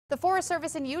The Forest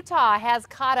Service in Utah has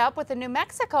caught up with a New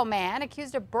Mexico man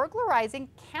accused of burglarizing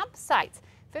campsites.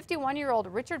 51-year-old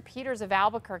Richard Peters of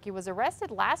Albuquerque was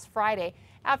arrested last Friday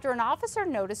after an officer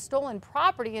noticed stolen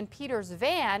property in Peters'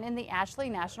 van in the Ashley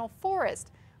National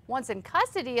Forest. Once in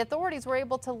custody, authorities were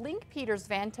able to link Peters'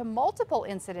 van to multiple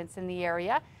incidents in the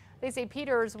area. They say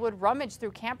Peters would rummage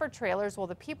through camper trailers while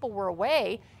the people were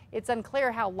away. It's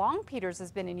unclear how long Peters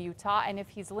has been in Utah and if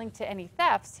he's linked to any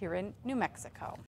thefts here in New Mexico.